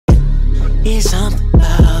It's something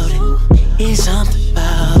about it. It's something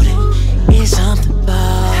about it. It's something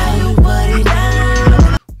about how you put it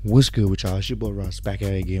down. What's good with y'all? It's your boy Ross back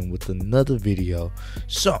at it again with another video.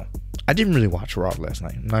 So, I didn't really watch Raw last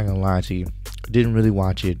night. I'm not gonna lie to you. I didn't really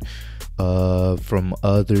watch it from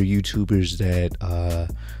other YouTubers that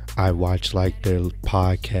I watch, like their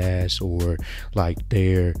podcasts or like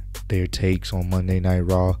their takes on Monday Night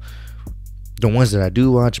Raw. The ones that I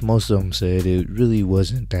do watch, most of them said it really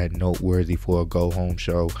wasn't that noteworthy for a go-home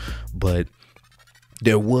show, but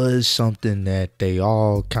there was something that they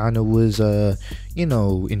all kind of was,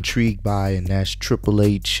 intrigued by, and that's Triple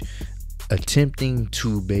H attempting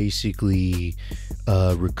to basically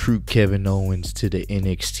recruit Kevin Owens to the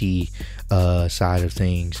NXT side of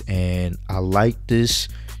things. And I like this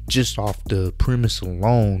just off the premise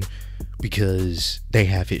alone because they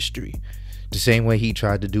have history. The same way he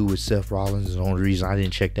tried to do with Seth Rollins is the only reason I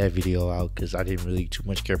didn't check that video out, because I didn't really too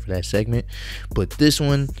much care for that segment. But this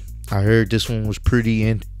one, I heard this one was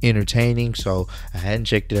pretty entertaining, so I hadn't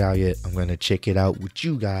checked it out yet. I'm going to check it out with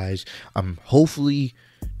you guys. Hopefully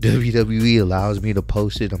WWE allows me to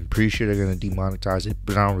post it. I'm pretty sure they're going to demonetize it,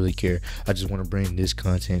 but I don't really care. I just want to bring this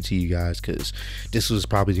content to you guys because this was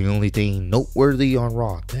probably the only thing noteworthy on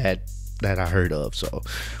Raw that I heard of. So,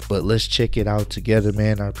 but let's check it out together,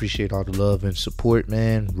 man. I appreciate all the love and support,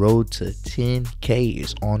 man. Road to 10K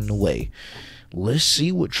is on the way. Let's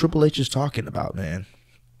see what Triple H is talking about, man.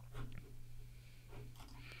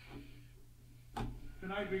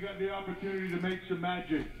 Tonight we got the opportunity to make some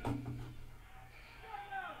magic.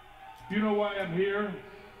 You know why I'm here?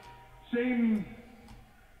 Same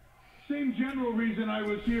general reason I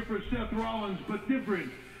was here for Seth Rollins, but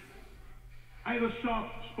different. I have a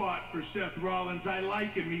soft spot for Seth Rollins. I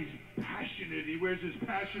like him. He's passionate. He wears his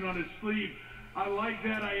passion on his sleeve. I like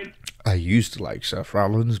that. I used to like Seth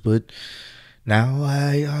Rollins, but now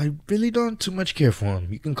I really don't too much care for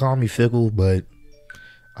him. You can call me fickle, but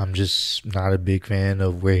I'm just not a big fan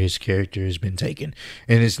of where his character has been taken.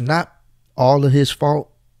 And it's not all of his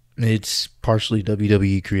fault. It's partially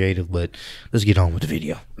WWE creative, but let's get on with the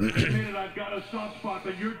video. I've got a soft spot,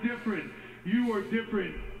 but you're different. You are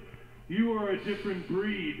different. You are a different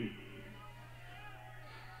breed.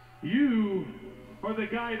 You are the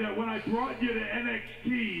guy that when I brought you to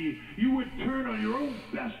NXT, you would turn on your own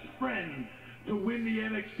best friend to win the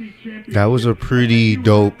NXT championship. That was a pretty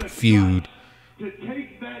dope feud.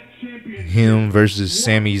 Him versus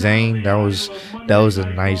Sami Zayn. That was a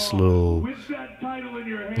nice little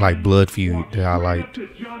like blood feud that I liked.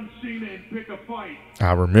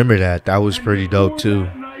 I remember that. That was pretty dope too.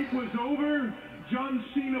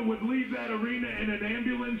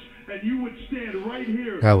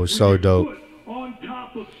 That was so dope. On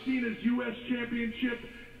top of Cena's U.S. Championship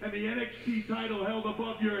and the NXT title held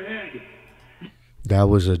above your head. That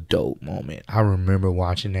was a dope moment. I remember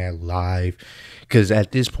watching that live because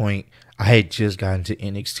at this point, I had just gotten to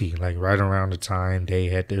NXT, like right around the time they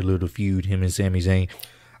had their little feud, him and Sami Zayn.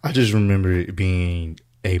 I just remember it being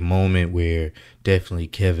a moment where definitely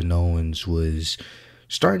Kevin Owens was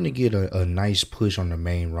starting to get a nice push on the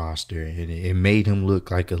main roster, and it made him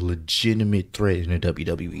look like a legitimate threat in the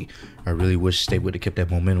WWE. I really wish they would have kept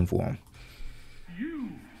that momentum for him.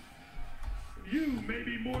 You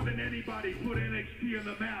maybe more than anybody put NXT on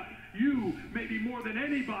the map. You maybe more than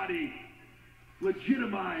anybody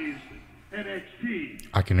legitimized NXT.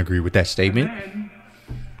 I can agree with that statement.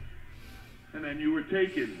 And then you were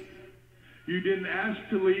taken. You didn't ask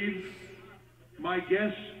to leave. My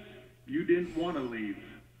guess, you didn't want to leave,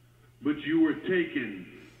 but you were taken.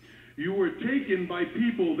 You were taken by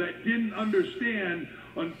people that didn't understand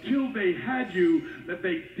until they had you that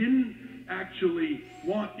they didn't actually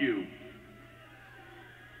want you.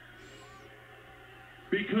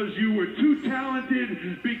 Because you were too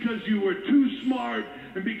talented, because you were too smart,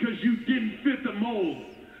 and because you didn't fit the mold.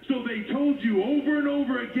 So they told you over and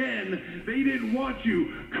over again they didn't want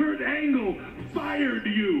you. Kurt Angle fired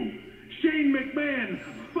you. Shane McMahon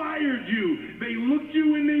fired you. They looked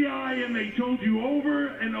you in the eye and they told you over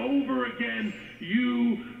and over again,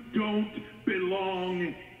 you don't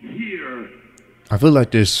belong here. I feel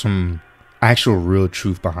like there's some actual real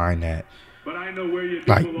truth behind that. But I know where you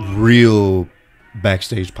like belong. Real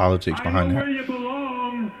backstage politics behind I know that. where you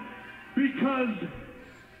belong because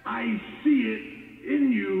I see it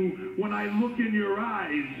in you when I look in your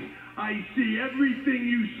eyes. I see everything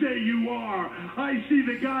you say you are. I see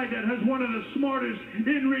the guy that has one of the smartest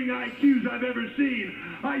in-ring IQs I've ever seen.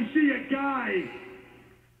 I see a guy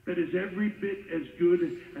that is every bit as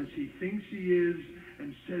good as he thinks he is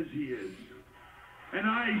and says he is. And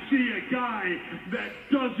I see a guy that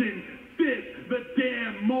doesn't fit the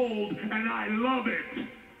damn mold, and I love it.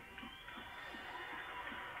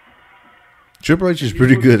 Triple H is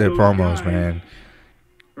pretty good at promos, man.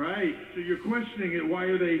 Right. So you're questioning it. Why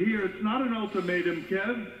are they here? It's not an ultimatum,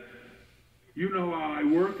 Kev. You know how I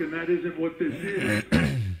work, and that isn't what this is.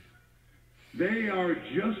 They are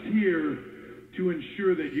just here to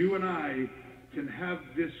ensure that you and I can have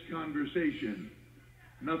this conversation.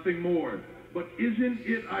 Nothing more. But isn't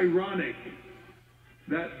it ironic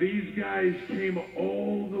that these guys came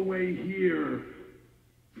all the way here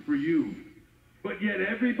for you? But yet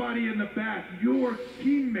everybody in the back, your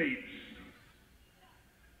teammates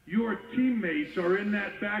are in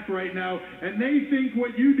that back right now, and they think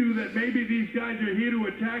what you do, that maybe these guys are here to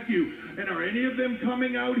attack you. And are any of them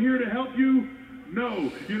coming out here to help you?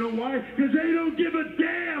 No. You know why? Because they don't give a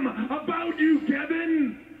damn about you,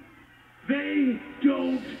 Kevin. They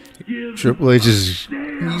don't give Triple H he's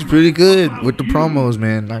pretty good with the promos,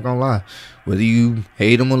 man. Not gonna lie. Whether you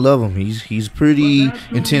hate him or love him, he's pretty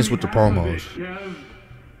intense with the promos.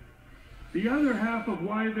 The other half of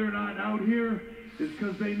why they're not out here is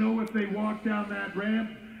because they know if they walk down that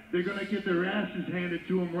ramp, they're going to get their asses handed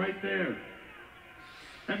to them right there.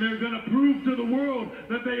 And they're going to prove to the world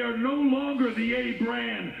that they are no longer the A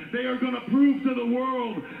brand. They are going to prove to the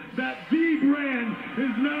world that the brand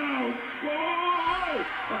is now...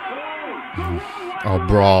 Oh,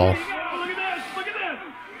 brawl. Look at this! Look at this!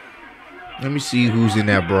 Let me see who's in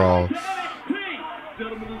that brawl.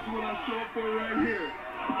 Gentlemen, this is what I show up for right here.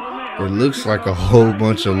 It looks like a whole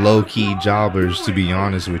bunch of low-key jobbers, to be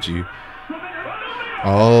honest with you.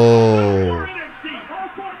 Oh.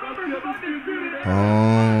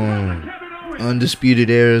 Undisputed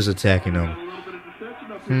Era is attacking them.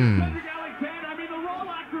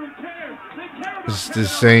 It's the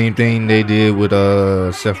same thing they did with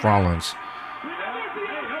Seth Rollins.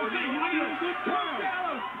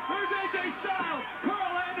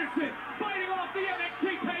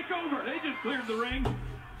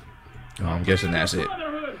 Oh, I'm guessing that's it.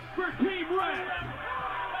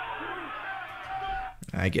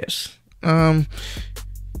 I guess. The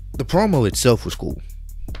promo itself was cool.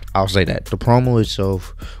 I'll say that. The promo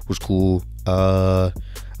itself was cool. A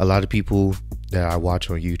lot of people that I watch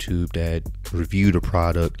on YouTube that review the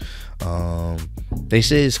product, they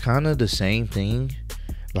say it's kind of the same thing.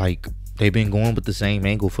 Like, they've been going with the same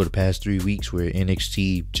angle for the past 3 weeks, where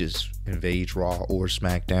NXT just invades Raw or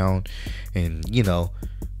SmackDown. And, you know,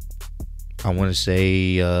 I want to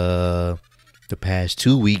say the past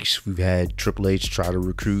 2 weeks, we've had Triple H try to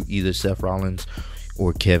recruit either Seth Rollins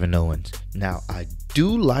or Kevin Owens. Now, I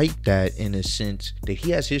do like that in a sense that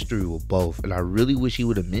he has history with both, and I really wish he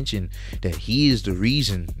would have mentioned that he is the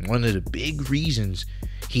reason, one of the big reasons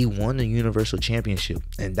he won the Universal Championship.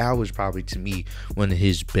 And that was probably, to me, one of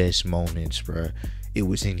his best moments, bro. It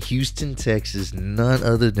was in Houston, Texas, none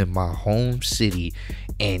other than my home city,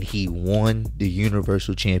 and he won the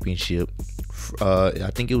Universal Championship. I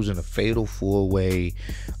think it was in a fatal 4-way.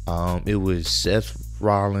 It was Seth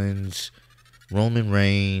Rollins, Roman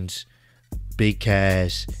Reigns, Big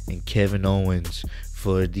Cass, and Kevin Owens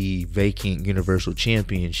for the vacant Universal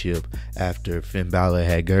Championship after Finn Balor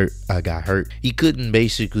had got hurt. He couldn't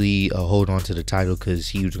basically hold on to the title because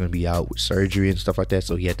he was going to be out with surgery and stuff like that,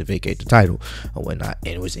 so he had to vacate the title and whatnot.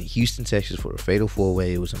 And it was in Houston, Texas for a fatal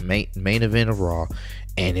 4-way. It was a main event of Raw,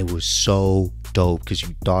 and it was so dope because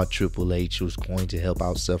you thought Triple H was going to help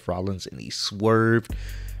out Seth Rollins, and he swerved.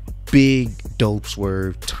 Big dope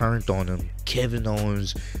swerve, turned on him. Kevin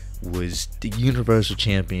Owens was the Universal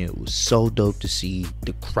Champion. It was so dope to see.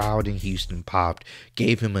 The crowd in Houston popped,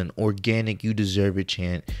 gave him an organic "you deserve it"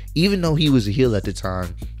 chant. Even though he was a heel at the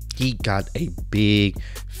time, he got a big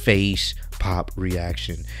face pop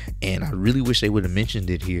reaction, and I really wish they would have mentioned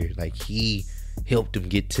it here. Like, he helped him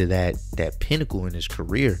get to that pinnacle in his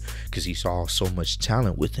career because he saw so much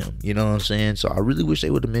talent with him, you know what I'm saying? So I really wish they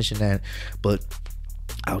would have mentioned that. But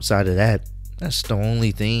outside of that, that's the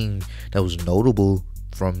only thing that was notable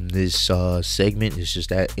from this segment. Is just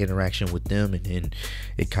that interaction with them, and then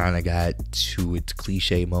it kind of got to its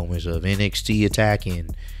cliche moments of NXT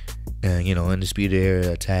attacking, you know, Undisputed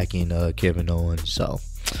Era attacking Kevin Owens. So,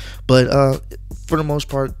 but for the most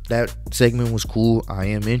part, that segment was cool. I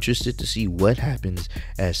am interested to see what happens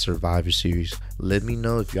at Survivor Series. Let me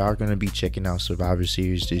know if y'all are gonna be checking out Survivor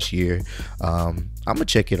Series this year. I'm gonna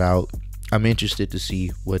check it out. I'm interested to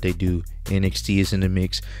see what they do. NXT is in the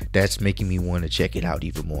mix. That's making me want to check it out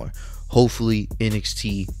even more. Hopefully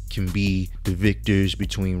NXT can be the victors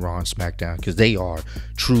between Raw and SmackDown, because they are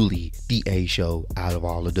truly the A show out of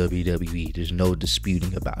all of WWE. There's no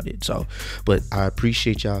disputing about it. So, but I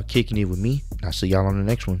appreciate y'all kicking it with me. I'll see y'all on the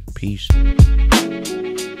next one. Peace.